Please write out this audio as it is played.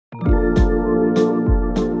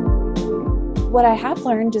what I have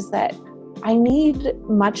learned is that I need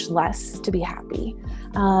much less to be happy.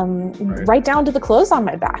 Right down to the clothes on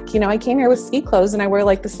my back. I came here with ski clothes and I wear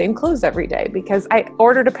like the same clothes every day because I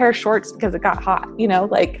ordered a pair of shorts because it got hot,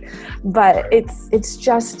 but it's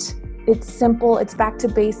simple. It's back to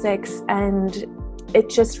basics. And it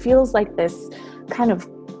just feels like this kind of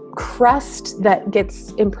crust that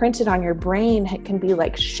gets imprinted on your brain. It can be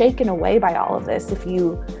like shaken away by all of this if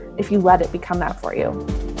you let it become that for you.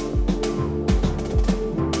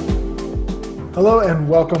 Hello and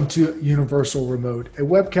welcome to Universal Remote, a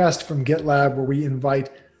webcast from GitLab where we invite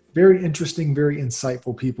very interesting, very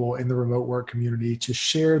insightful people in the remote work community to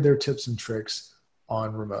share their tips and tricks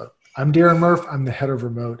on remote. I'm Darren Murph. I'm the head of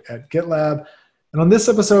remote at GitLab. And on this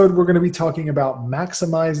episode, we're going to be talking about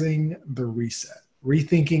maximizing the reset,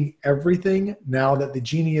 rethinking everything now that the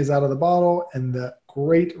genie is out of the bottle and the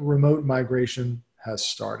great remote migration has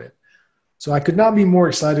started. So I could not be more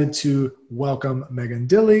excited to welcome Megan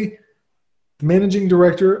Dilley, Managing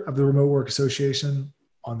Director of the Remote Work Association,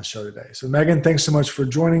 on the show today. So Megan, thanks so much for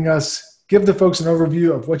joining us. Give the folks an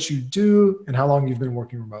overview of what you do and how long you've been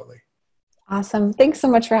working remotely. Awesome. Thanks so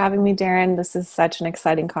much for having me, Darren. This is such an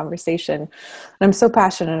exciting conversation I'm so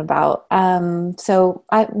passionate about. I'm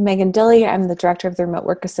Megan Dilley. I'm the director of the Remote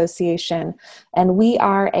Work Association, and we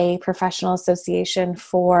are a professional association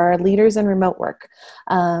for leaders in remote work.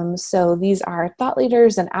 So these are thought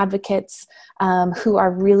leaders and advocates who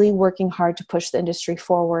are really working hard to push the industry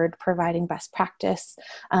forward, providing best practice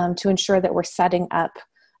to ensure that we're setting up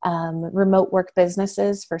remote work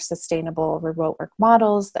businesses for sustainable remote work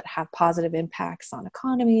models that have positive impacts on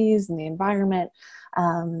economies and the environment,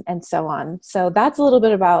 and so on. So that's a little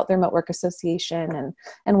bit about the Remote Work Association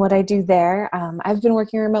and what I do there. I've been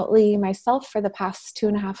working remotely myself for the past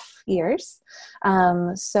 2.5 years.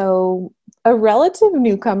 So a relative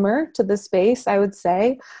newcomer to the space, I would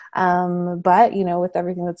say. But, with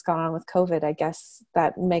everything that's gone on with COVID, I guess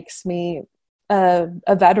that makes me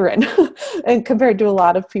a veteran and compared to a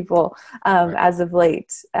lot of people as of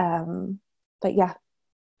late. But yeah.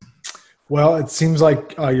 Well, it seems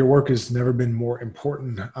like your work has never been more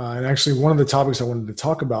important. And actually, one of the topics I wanted to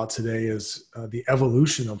talk about today is the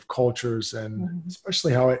evolution of cultures and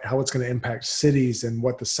especially how it's going to impact cities and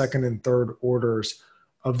what the second and third orders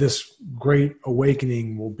of this great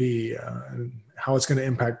awakening will be, and how it's going to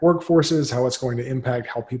impact workforces, how it's going to impact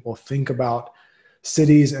how people think about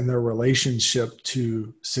cities and their relationship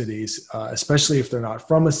to cities, especially if they're not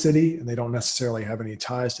from a city and they don't necessarily have any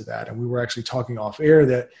ties to that. And we were actually talking off air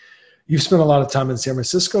that you've spent a lot of time in San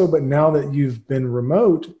Francisco, but now that you've been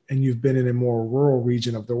remote and you've been in a more rural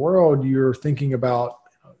region of the world, you're thinking about,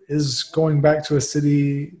 is going back to a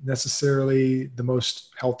city necessarily the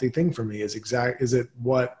most healthy thing for me? Is it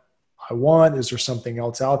what I want? Is there something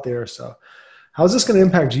else out there? So how's this going to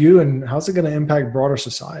impact you and how's it going to impact broader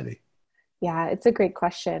society? Yeah, it's a great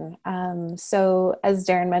question. So as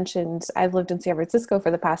Darren mentioned, I've lived in San Francisco for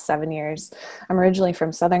the past 7 years. I'm originally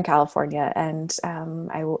from Southern California, and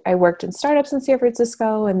I worked in startups in San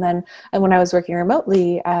Francisco. And then when I was working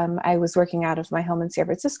remotely, I was working out of my home in San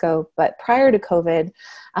Francisco. But prior to COVID,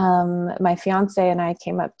 my fiance and I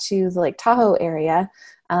came up to the Lake Tahoe area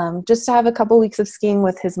just to have a couple weeks of skiing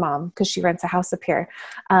with his mom because she rents a house up here.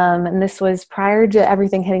 And this was prior to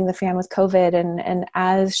everything hitting the fan with COVID. And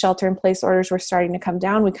as shelter in place orders were starting to come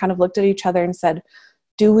down, we kind of looked at each other and said,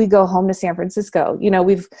 do we go home to San Francisco?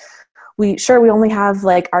 We only have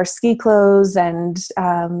like our ski clothes and,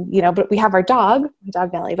 but we have our dog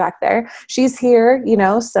Nellie back there. She's here,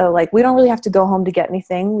 so like, we don't really have to go home to get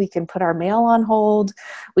anything. We can put our mail on hold.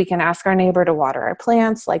 We can ask our neighbor to water our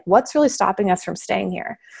plants. Like, what's really stopping us from staying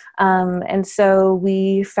here? And so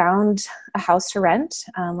we found a house to rent.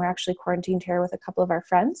 We're actually quarantined here with a couple of our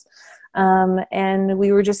friends. And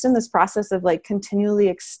we were just in this process of like continually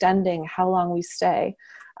extending how long we stay.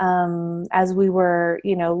 As we were,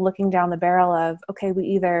 looking down the barrel of, okay, we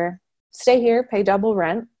either stay here, pay double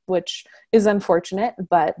rent, which is unfortunate,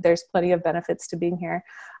 but there's plenty of benefits to being here,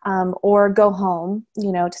 or go home,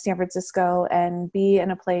 to San Francisco and be in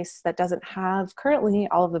a place that doesn't have currently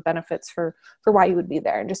all of the benefits for why you would be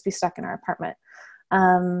there and just be stuck in our apartment.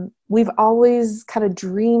 We've always kind of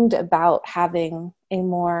dreamed about having a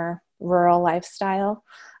more rural lifestyle.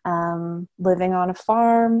 Living on a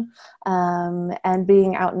farm, and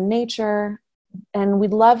being out in nature. And we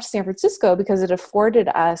loved San Francisco because it afforded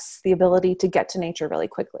us the ability to get to nature really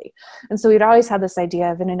quickly. And so we'd always had this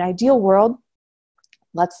idea of, in an ideal world,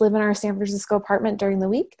 let's live in our San Francisco apartment during the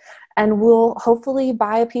week and we'll hopefully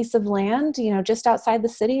buy a piece of land, just outside the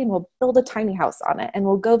city, and we'll build a tiny house on it, and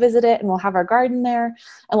we'll go visit it, and we'll have our garden there,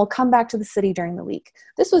 and we'll come back to the city during the week.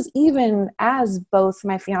 This was even as both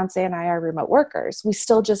my fiance and I are remote workers. We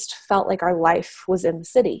still just felt like our life was in the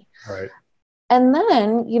city. Right. And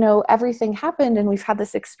then, everything happened, and we've had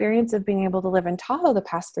this experience of being able to live in Tahoe the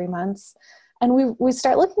past 3 months. And we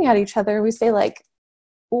start looking at each other and we say, like,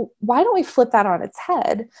 well, why don't we flip that on its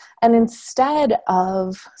head? And instead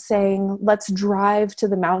of saying, let's drive to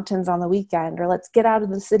the mountains on the weekend, or let's get out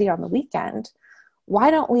of the city on the weekend, why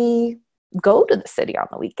don't we go to the city on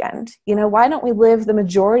the weekend? Why don't we live the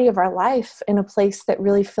majority of our life in a place that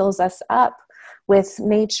really fills us up with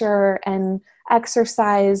nature and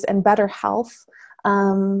exercise and better health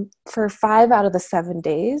for 5 out of the 7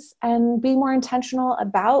 days, and be more intentional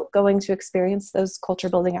about going to experience those culture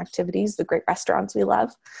building activities, the great restaurants we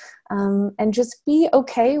love, and just be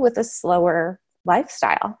okay with a slower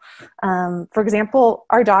lifestyle. For example,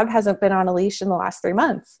 our dog hasn't been on a leash in the last 3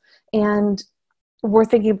 months, and we're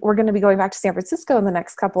thinking we're going to be going back to San Francisco in the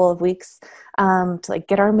next couple of weeks to like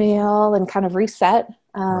get our mail and kind of reset.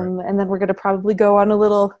 Right. And then we're going to probably go on a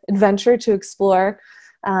little adventure to explore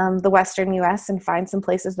the Western US and find some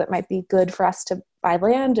places that might be good for us to buy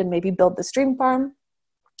land and maybe build the stream farm.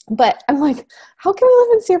 But I'm like, how can we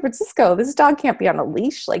live in San Francisco? This dog can't be on a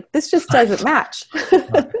leash. Like, this just doesn't match.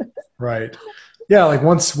 Right. Yeah. Like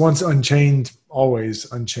once unchained,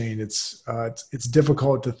 always unchained. It's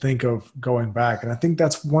difficult to think of going back. And I think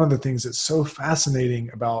that's one of the things that's so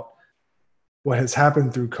fascinating about what has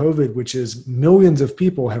happened through COVID, which is millions of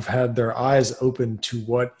people have had their eyes open to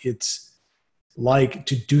what it's like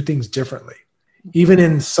to do things differently. Even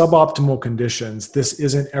in suboptimal conditions, this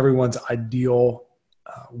isn't everyone's ideal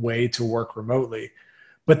way to work remotely,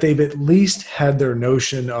 but they've at least had their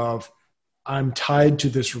notion of, I'm tied to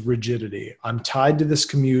this rigidity. I'm tied to this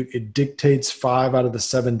commute. It dictates 5 out of the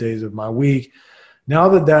 7 days of my week. Now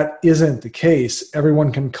that isn't the case,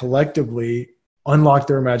 everyone can collectively unlock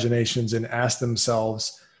their imaginations and ask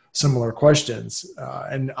themselves similar questions.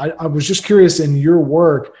 And I was just curious, in your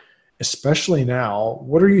work, especially now,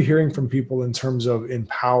 what are you hearing from people in terms of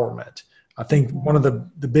empowerment? I think one of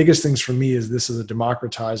the biggest things for me is this is a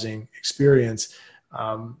democratizing experience.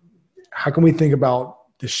 How can we think about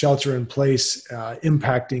the shelter in place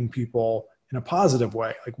impacting people in a positive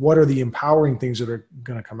way? Like, what are the empowering things that are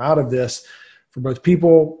going to come out of this for both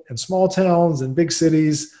people in small towns and big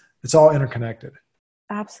cities? It's all interconnected.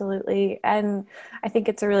 Absolutely. And I think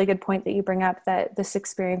it's a really good point that you bring up, that this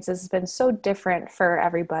experience has been so different for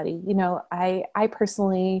everybody. I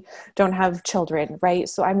personally don't have children, right?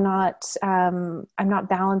 So I'm not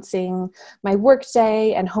balancing my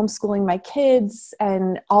workday and homeschooling my kids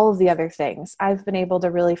and all of the other things. I've been able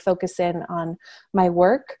to really focus in on my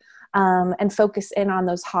work and focus in on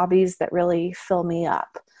those hobbies that really fill me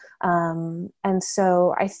up. And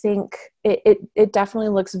so I think it definitely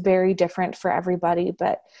looks very different for everybody,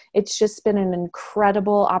 but it's just been an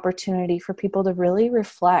incredible opportunity for people to really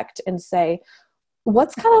reflect and say,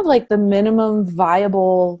 what's kind of like the minimum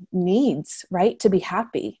viable needs, right, to be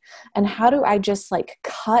happy? And how do I just like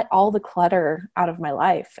cut all the clutter out of my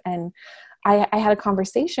life? And I had a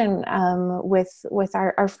conversation with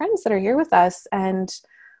our friends that are here with us, and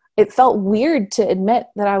it felt weird to admit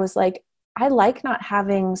that I was like, I like not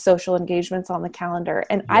having social engagements on the calendar.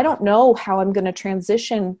 And I don't know how I'm going to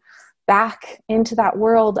transition back into that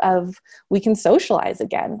world of we can socialize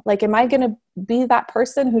again. Like, am I going to be that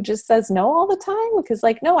person who just says no all the time? Because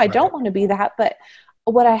like, no, I don't want to be that. But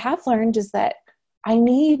what I have learned is that I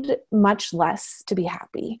need much less to be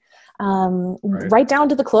happy. Right down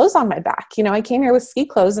to the clothes on my back. I came here with ski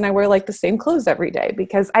clothes and I wear like the same clothes every day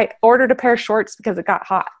because I ordered a pair of shorts because it got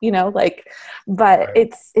hot, but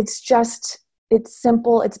it's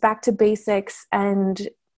simple. It's back to basics. And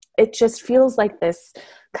it just feels like this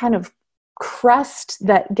kind of crust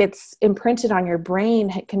that gets imprinted on your brain.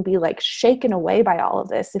 It can be like shaken away by all of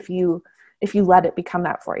this if you let it become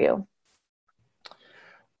that for you.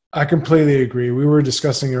 I completely agree. We were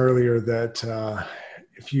discussing earlier that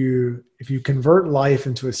if you convert life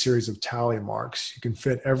into a series of tally marks, you can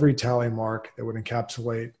fit every tally mark that would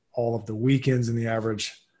encapsulate all of the weekends in the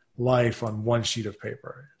average life on one sheet of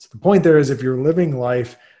paper. So the point there is, if you're living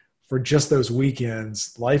life for just those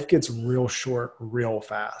weekends, life gets real short, real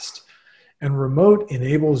fast. And remote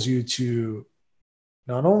enables you to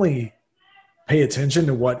not only pay attention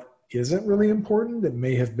to what isn't really important, that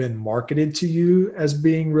may have been marketed to you as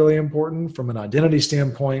being really important from an identity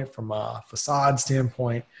standpoint, from a facade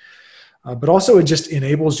standpoint, but also it just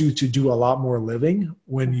enables you to do a lot more living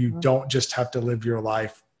when you don't just have to live your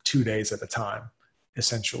life 2 days at a time,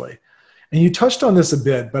 essentially. And you touched on this a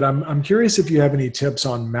bit, but I'm curious if you have any tips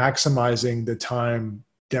on maximizing the time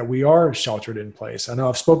that we are sheltered in place. I know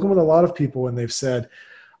I've spoken with a lot of people and they've said,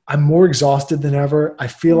 I'm more exhausted than ever. I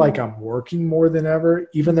feel like I'm working more than ever,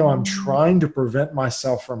 even though I'm trying to prevent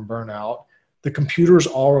myself from burnout. The computer's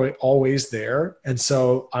always there. And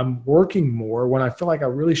so I'm working more when I feel like I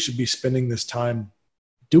really should be spending this time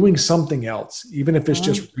doing something else, even if it's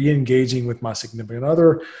just re-engaging with my significant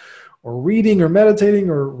other or reading or meditating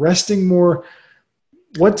or resting more.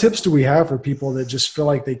 What tips do we have for people that just feel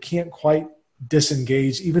like they can't quite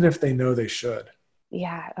disengage, even if they know they should?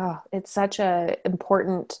 Yeah. Oh, it's such a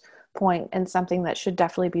important point and something that should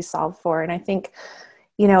definitely be solved for. And I think,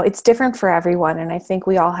 it's different for everyone. And I think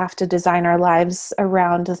we all have to design our lives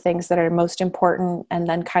around the things that are most important and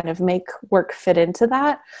then kind of make work fit into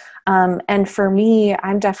that. And for me,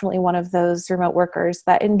 I'm definitely one of those remote workers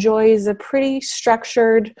that enjoys a pretty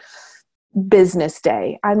structured business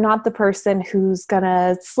day. I'm not the person who's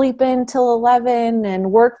gonna sleep in till 11 and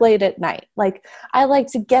work late at night. Like, I like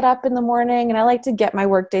to get up in the morning and I like to get my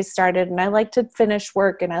work day started and I like to finish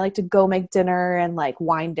work and I like to go make dinner and like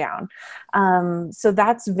wind down. So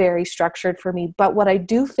that's very structured for me. But what I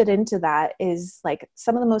do fit into that is like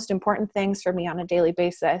some of the most important things for me on a daily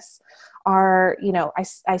basis are,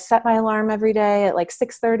 I set my alarm every day at like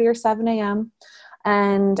 6:30 or 7 a.m.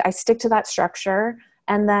 and I stick to that structure.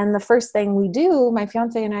 And then the first thing we do, my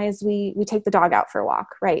fiance and I, is we take the dog out for a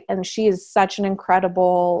walk, right? And she is such an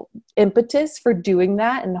incredible impetus for doing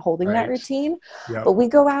that and holding that routine. Yep. But we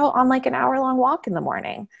go out on like an hour-long walk in the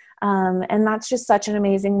morning. And that's just such an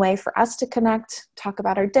amazing way for us to connect, talk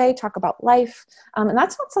about our day, talk about life. And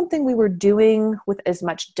that's not something we were doing with as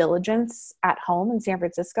much diligence at home in San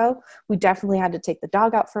Francisco. We definitely had to take the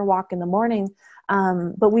dog out for a walk in the morning.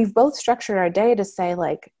 But we've both structured our day to say,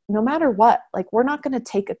 like, no matter what, like, we're not going to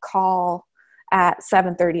take a call at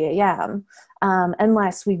 7:30 a.m.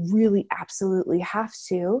 Unless we really absolutely have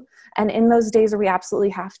to. And in those days where we absolutely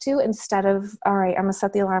have to, instead of, all right, I'm going to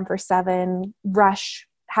set the alarm for 7, rush,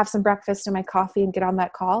 have some breakfast and my coffee and get on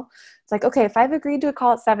that call. It's like, okay, if I've agreed to a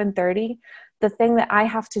call at 7:30, the thing that I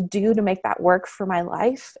have to do to make that work for my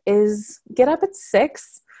life is get up at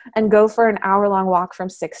 6 and go for an hour-long walk from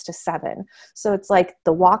 6 to 7. So it's like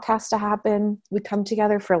the walk has to happen. We come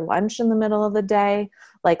together for lunch in the middle of the day.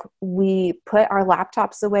 Like, we put our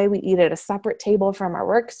laptops away. We eat at a separate table from our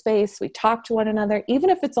workspace. We talk to one another, even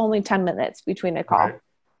if it's only 10 minutes between a call. Right.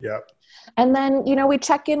 Yep. And then, we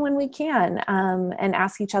check in when we can and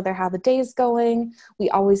ask each other how the day's going. We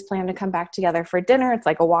always plan to come back together for dinner. It's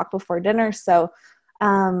like a walk before dinner. So,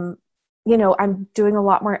 I'm doing a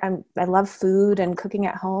lot more. I love food and cooking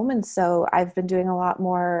at home. And so I've been doing a lot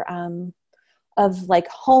more of like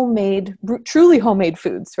homemade, truly homemade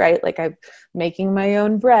foods, right? Like, I'm making my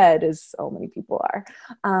own bread, as so many people are.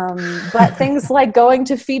 But things like going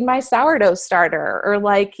to feed my sourdough starter or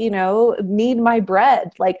like, knead my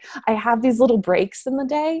bread. Like, I have these little breaks in the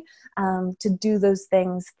day to do those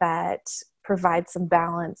things that provide some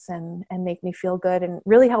balance and make me feel good and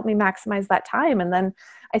really help me maximize that time. And then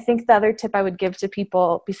I think the other tip I would give to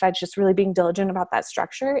people, besides just really being diligent about that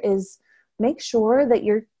structure, is make sure that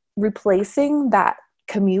you're replacing that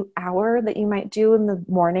commute hour that you might do in the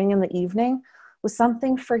morning and the evening with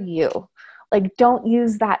something for you. Like, don't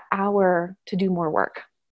use that hour to do more work.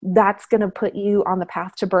 That's going to put you on the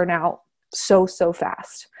path to burnout so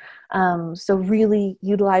fast. So really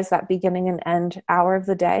utilize that beginning and end hour of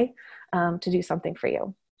the day to do something for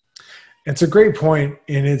you. It's a great point.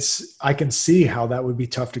 And I can see how that would be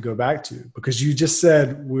tough to go back to, because you just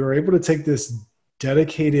said we were able to take this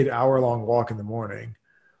dedicated hour-long walk in the morning.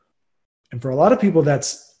 And for a lot of people,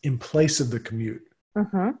 that's in place of the commute.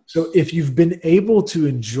 Mm-hmm. So if you've been able to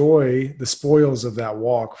enjoy the spoils of that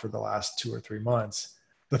walk for the last 2 or 3 months,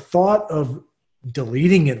 the thought of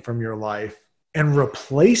deleting it from your life and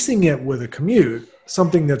replacing it with a commute,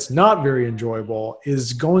 something that's not very enjoyable,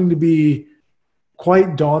 is going to be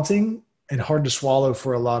quite daunting and hard to swallow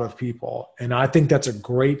for a lot of people. And I think that's a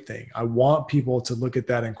great thing. I want people to look at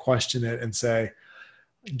that and question it and say,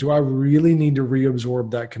 do I really need to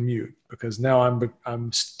reabsorb that commute? Because now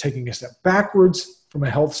I'm taking a step backwards from a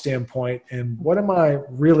health standpoint. And what am I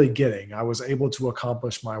really getting? I was able to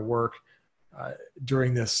accomplish my work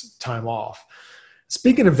during this time off.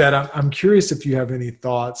 Speaking of that, I'm curious if you have any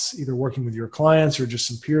thoughts, either working with your clients or just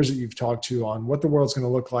some peers that you've talked to, on what the world's going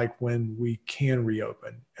to look like when we can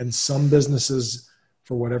reopen. And some businesses,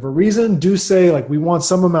 for whatever reason, do say, like, we want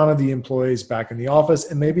some amount of the employees back in the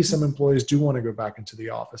office, and maybe some employees do want to go back into the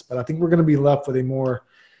office. But I think we're going to be left with a more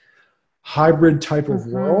hybrid type of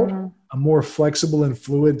world. a more flexible and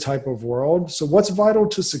fluid type of world. So what's vital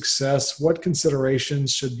to success? What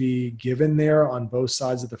considerations should be given there on both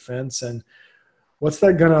sides of the fence? And what's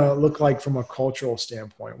that going to look like from a cultural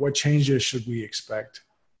standpoint? What changes should we expect?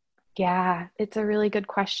 Yeah, it's a really good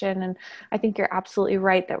question. And I think you're absolutely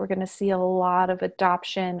right that we're going to see a lot of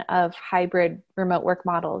adoption of hybrid remote work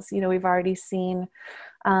models. We've already seen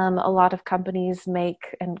a lot of companies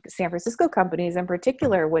make, and San Francisco companies in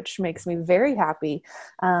particular, which makes me very happy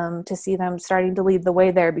to see them starting to lead the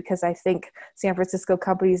way there, because I think San Francisco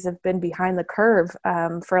companies have been behind the curve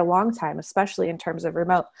for a long time, especially in terms of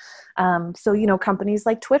remote. So, companies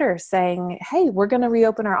like Twitter saying, hey, we're going to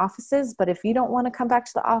reopen our offices, but if you don't want to come back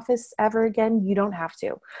to the office ever again, you don't have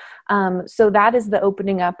to. So that is the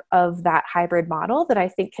opening up of that hybrid model that I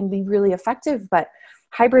think can be really effective, but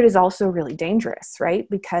hybrid is also really dangerous, right?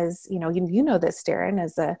 Because, you know this, Darren,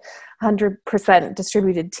 as a 100%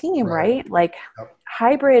 distributed team, right? Like Yep.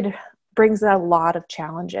 hybrid brings a lot of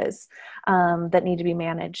challenges that need to be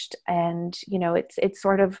managed. And, it's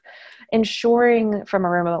sort of ensuring from a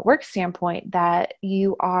remote work standpoint that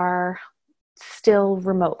you are still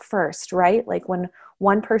remote first, right? Like when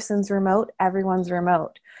one person's remote, everyone's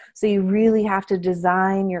remote. So you really have to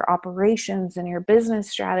design your operations and your business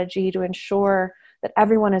strategy to ensure that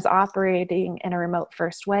everyone is operating in a remote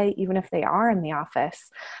first way, even if they are in the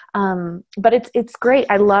office. But it's great.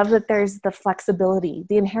 I love that there's the flexibility,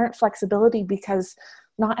 the inherent flexibility, because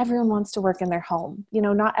not everyone wants to work in their home.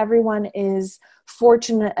 Not everyone is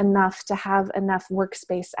fortunate enough to have enough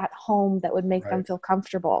workspace at home that would make them feel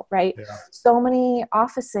comfortable, right? Yeah. So many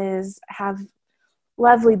offices have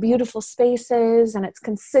lovely, beautiful spaces, and it's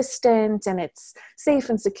consistent and it's safe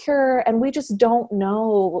and secure. And we just don't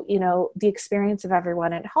know, the experience of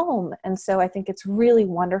everyone at home. And so I think it's really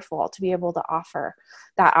wonderful to be able to offer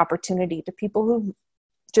that opportunity to people who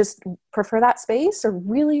just prefer that space or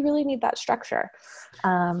really, really need that structure.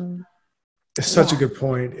 It's such a good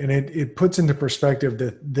point. And it puts into perspective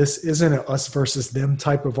that this isn't an us versus them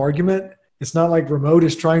type of argument. It's not like remote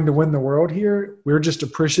is trying to win the world here. We're just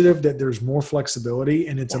appreciative that there's more flexibility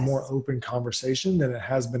and it's a more open conversation than it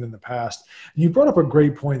has been in the past. And you brought up a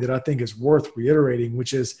great point that I think is worth reiterating,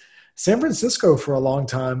 which is San Francisco for a long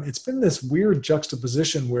time, it's been this weird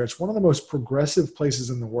juxtaposition where it's one of the most progressive places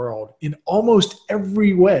in the world in almost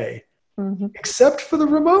every way, except for the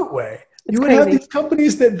remote way. You would have these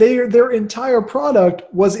companies that their entire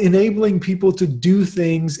product was enabling people to do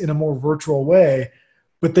things in a more virtual way,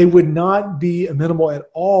 but they would not be amenable at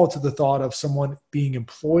all to the thought of someone being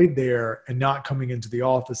employed there and not coming into the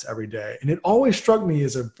office every day. And it always struck me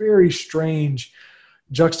as a very strange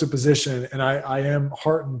juxtaposition. And I am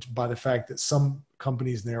heartened by the fact that some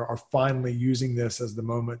companies there are finally using this as the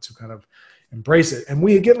moment to kind of embrace it. And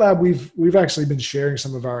we at GitLab, we've actually been sharing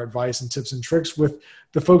some of our advice and tips and tricks with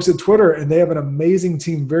the folks at Twitter, and they have an amazing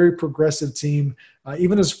team, very progressive team.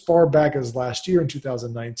 Even as far back as last year in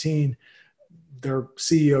 2019, their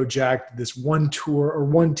CEO jacked this one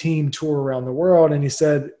team tour around the world. And he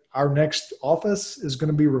said, our next office is going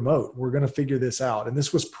to be remote. We're going to figure this out. And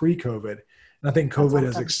this was pre-COVID. And I think COVID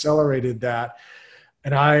has accelerated that.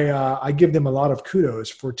 And I give them a lot of kudos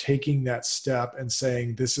for taking that step and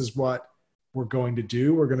saying, this is what we're going to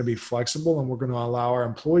do. We're going to be flexible and we're going to allow our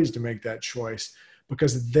employees to make that choice,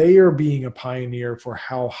 because they are being a pioneer for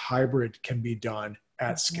how hybrid can be done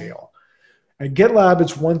at scale. At GitLab,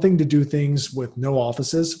 it's one thing to do things with no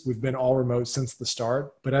offices. We've been all remote since the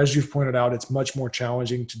start. But as you've pointed out, it's much more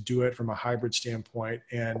challenging to do it from a hybrid standpoint.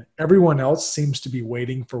 And everyone else seems to be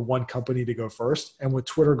waiting for one company to go first. And with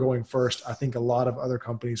Twitter going first, I think a lot of other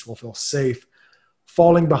companies will feel safe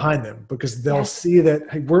falling behind them, because they'll see that,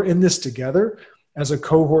 hey, we're in this together as a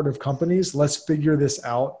cohort of companies. Let's figure this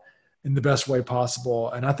out in the best way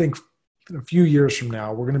possible. And I think in a few years from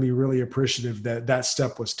now, we're going to be really appreciative that that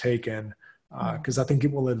step was taken, because I think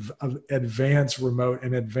it will advance remote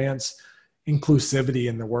and advance inclusivity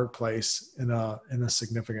in the workplace in a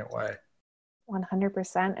significant way.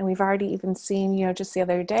 100%. And we've already even seen, just the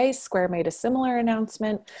other day, Square made a similar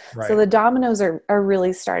announcement. Right. So the dominoes are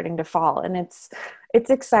really starting to fall, and it's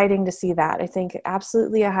exciting to see that. I think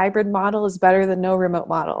absolutely a hybrid model is better than no remote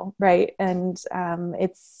model, right? And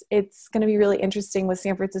it's going to be really interesting with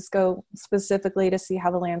San Francisco specifically to see how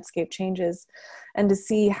the landscape changes and to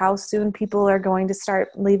see how soon people are going to start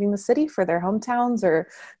leaving the city for their hometowns or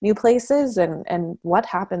new places and what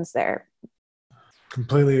happens there.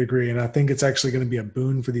 Completely agree. And I think it's actually going to be a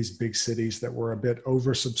boon for these big cities that were a bit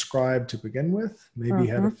oversubscribed to begin with. Maybe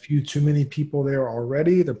had a few too many people there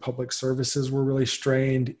already. Their public services were really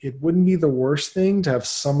strained. It wouldn't be the worst thing to have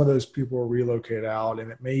some of those people relocate out. And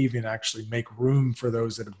it may even actually make room for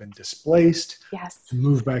those that have been displaced to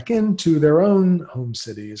move back into their own home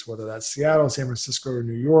cities, whether that's Seattle, San Francisco, or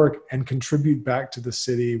New York, and contribute back to the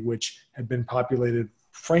city, which had been populated,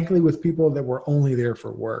 frankly, with people that were only there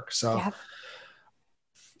for work. So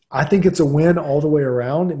I think it's a win all the way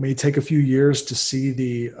around. It may take a few years to see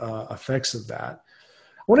the effects of that.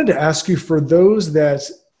 I wanted to ask you, for those that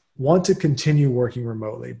want to continue working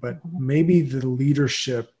remotely, but maybe the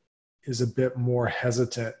leadership is a bit more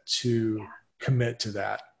hesitant to commit to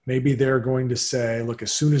that. Maybe they're going to say, look,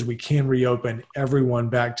 as soon as we can reopen, everyone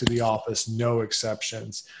back to the office, no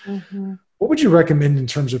exceptions. What would you recommend in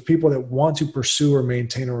terms of people that want to pursue or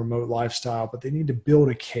maintain a remote lifestyle, but they need to build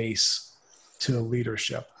a case to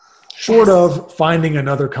leadership? Short of finding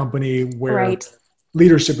another company where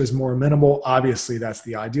leadership is more amenable. Obviously, that's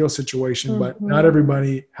the ideal situation, but not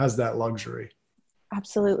everybody has that luxury.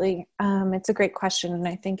 Absolutely. It's a great question. And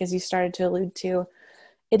I think, as you started to allude to,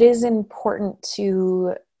 it is important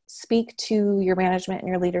to speak to your management and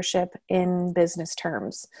your leadership in business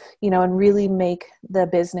terms, and really make the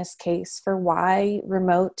business case for why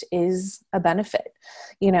remote is a benefit.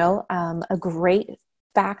 A great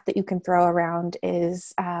fact that you can throw around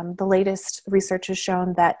is the latest research has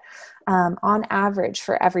shown that on average,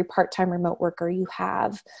 for every part-time remote worker you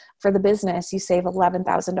have for the business, you save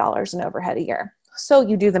 $11,000 in overhead a year. So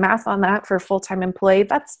you do the math on that for a full-time employee,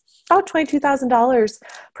 that's about $22,000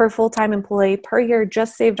 per full-time employee per year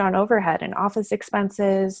just saved on overhead and office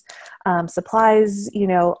expenses, supplies,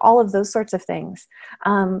 all of those sorts of things.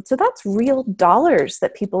 So that's real dollars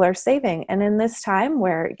that people are saving. And in this time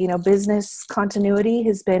where, business continuity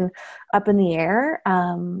has been up in the air,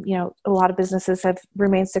 a lot of businesses have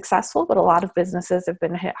remained successful, but a lot of businesses have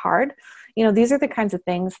been hit hard. These are the kinds of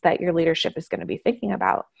things that your leadership is going to be thinking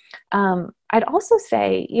about. I'd also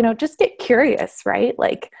say, just get curious, right?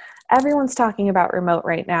 Like, everyone's talking about remote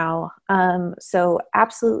right now. So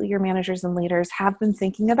absolutely, your managers and leaders have been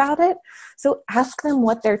thinking about it. So ask them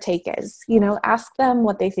what their take is, ask them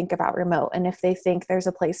what they think about remote. And if they think there's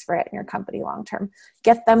a place for it in your company long-term,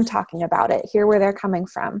 get them talking about it, hear where they're coming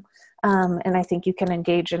from. And I think you can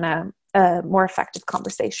engage in a more effective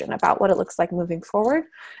conversation about what it looks like moving forward.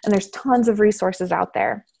 And there's tons of resources out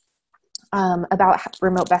there about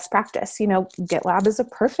remote best practice. GitLab is a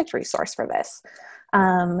perfect resource for this.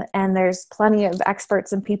 And there's plenty of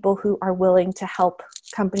experts and people who are willing to help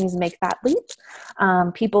companies make that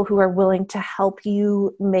leap, people who are willing to help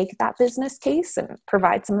you make that business case and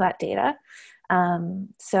provide some of that data.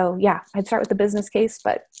 So yeah, I'd start with the business case,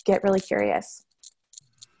 but get really curious.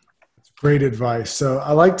 Great advice. So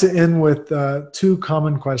I like to end with two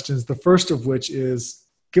common questions. The first of which is,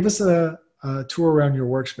 give us a tour around your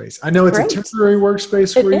workspace. I know it's a temporary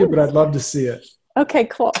workspace for you, but I'd love to see it. Okay,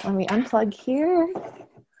 cool. Let me unplug here.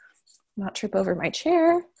 Not trip over my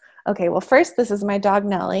chair. Okay, well, first, this is my dog,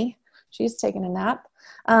 Nellie. She's taking a nap.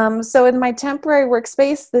 So in my temporary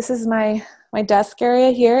workspace, this is my desk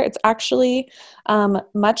area here. It's actually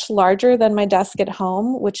much larger than my desk at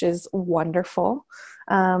home, which is wonderful.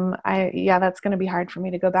 That's going to be hard for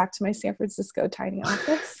me to go back to my San Francisco tiny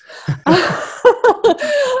office.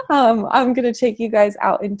 I'm going to take you guys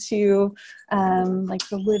out into like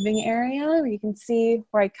the living area where you can see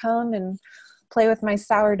where I come and play with my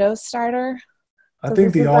sourdough starter. I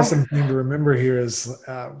think the awesome thing to remember here is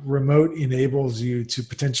remote enables you to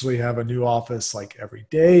potentially have a new office like every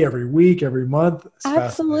day, every week, every month. It's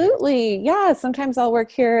absolutely. Yeah. Sometimes I'll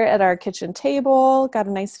work here at our kitchen table. Got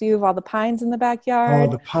a nice view of all the pines in the backyard.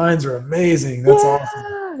 Oh, the pines are amazing. That's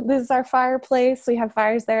awesome. This is our fireplace. We have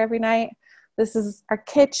fires there every night. This is our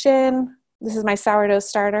kitchen. This is my sourdough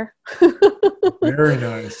starter. Very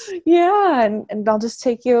nice. Yeah. And I'll just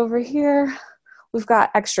take you over here. We've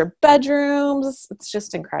got extra bedrooms. It's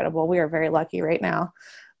just incredible. We are very lucky right now.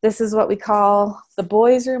 This is what we call the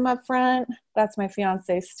boys' room up front. That's my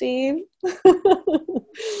fiance, Steve.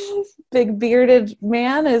 Big bearded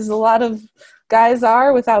man, as a lot of guys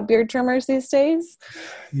are without beard trimmers these days.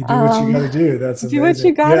 You do what you got to do. That's amazing. Do what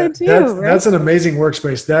you got to do. That's an amazing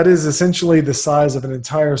workspace. That is essentially the size of an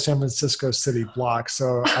entire San Francisco city block.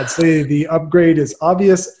 So I'd say the upgrade is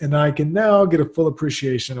obvious, and I can now get a full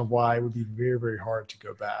appreciation of why it would be very, very hard to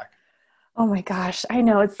go back. Oh my gosh, I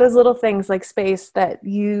know. It's those little things like space that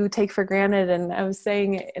you take for granted. And I was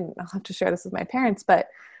saying, and I'll have to share this with my parents, but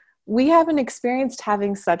we haven't experienced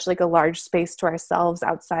having such like a large space to ourselves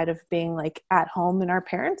outside of being like at home in our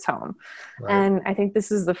parents' home. Right. And I think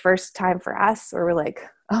this is the first time for us where we're like,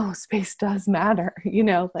 oh, space does matter,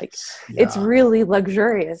 like it's really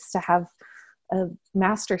luxurious to have a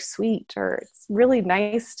master suite, or it's really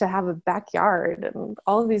nice to have a backyard, and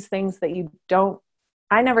all of these things that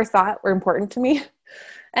I never thought were important to me.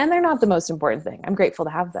 And they're not the most important thing. I'm grateful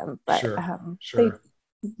to have them, but Sure.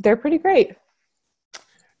 They're pretty great.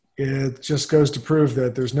 It just goes to prove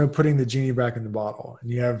that there's no putting the genie back in the bottle. And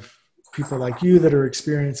you have people like you that are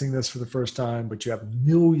experiencing this for the first time, but you have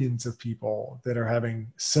millions of people that are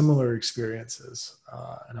having similar experiences.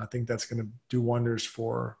 And I think that's going to do wonders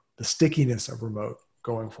for the stickiness of remote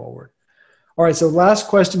going forward. All right. So last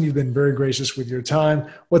question, you've been very gracious with your time.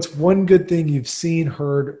 What's one good thing you've seen,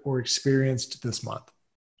 heard, or experienced this month?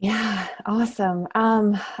 Yeah. Awesome.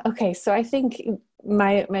 Okay. So I think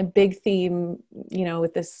my big theme,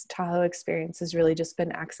 with this Tahoe experience has really just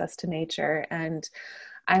been access to nature. And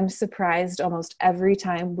I'm surprised almost every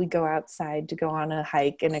time we go outside to go on a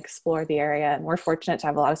hike and explore the area. And we're fortunate to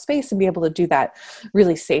have a lot of space and be able to do that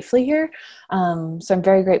really safely here. So I'm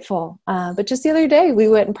very grateful. But just the other day, we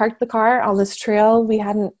went and parked the car on this trail we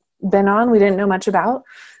hadn't been on, we didn't know much about.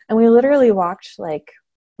 And we literally walked like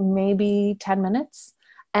maybe 10 minutes.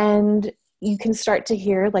 And you can start to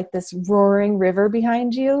hear like this roaring river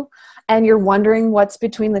behind you, and you're wondering what's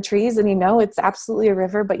between the trees. And it's absolutely a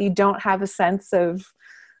river, but you don't have a sense of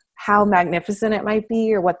how magnificent it might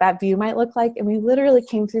be or what that view might look like. And we literally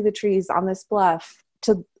came through the trees on this bluff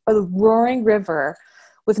to a roaring river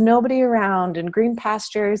with nobody around, and green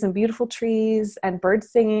pastures and beautiful trees and birds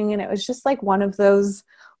singing. And it was just like one of those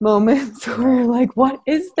moments where like, what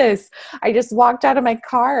is this? I just walked out of my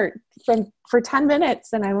car for 10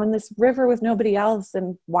 minutes and I'm on this river with nobody else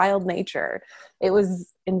and wild nature. It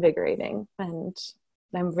was invigorating, and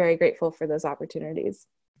I'm very grateful for those opportunities.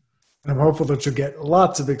 I'm hopeful that you'll get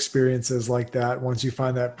lots of experiences like that once you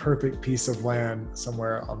find that perfect piece of land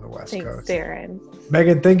somewhere on the West Coast. Thanks, Darren.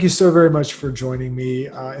 Megan, thank you so very much for joining me.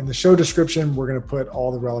 In the show description, we're going to put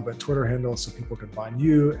all the relevant Twitter handles so people can find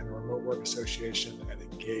you and the Remote Work Association and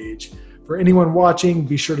engage. For anyone watching,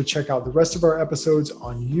 be sure to check out the rest of our episodes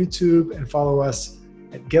on YouTube and follow us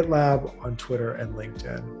at GitLab on Twitter and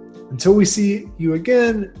LinkedIn. Until we see you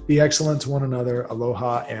again, be excellent to one another.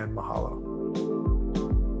 Aloha and mahalo.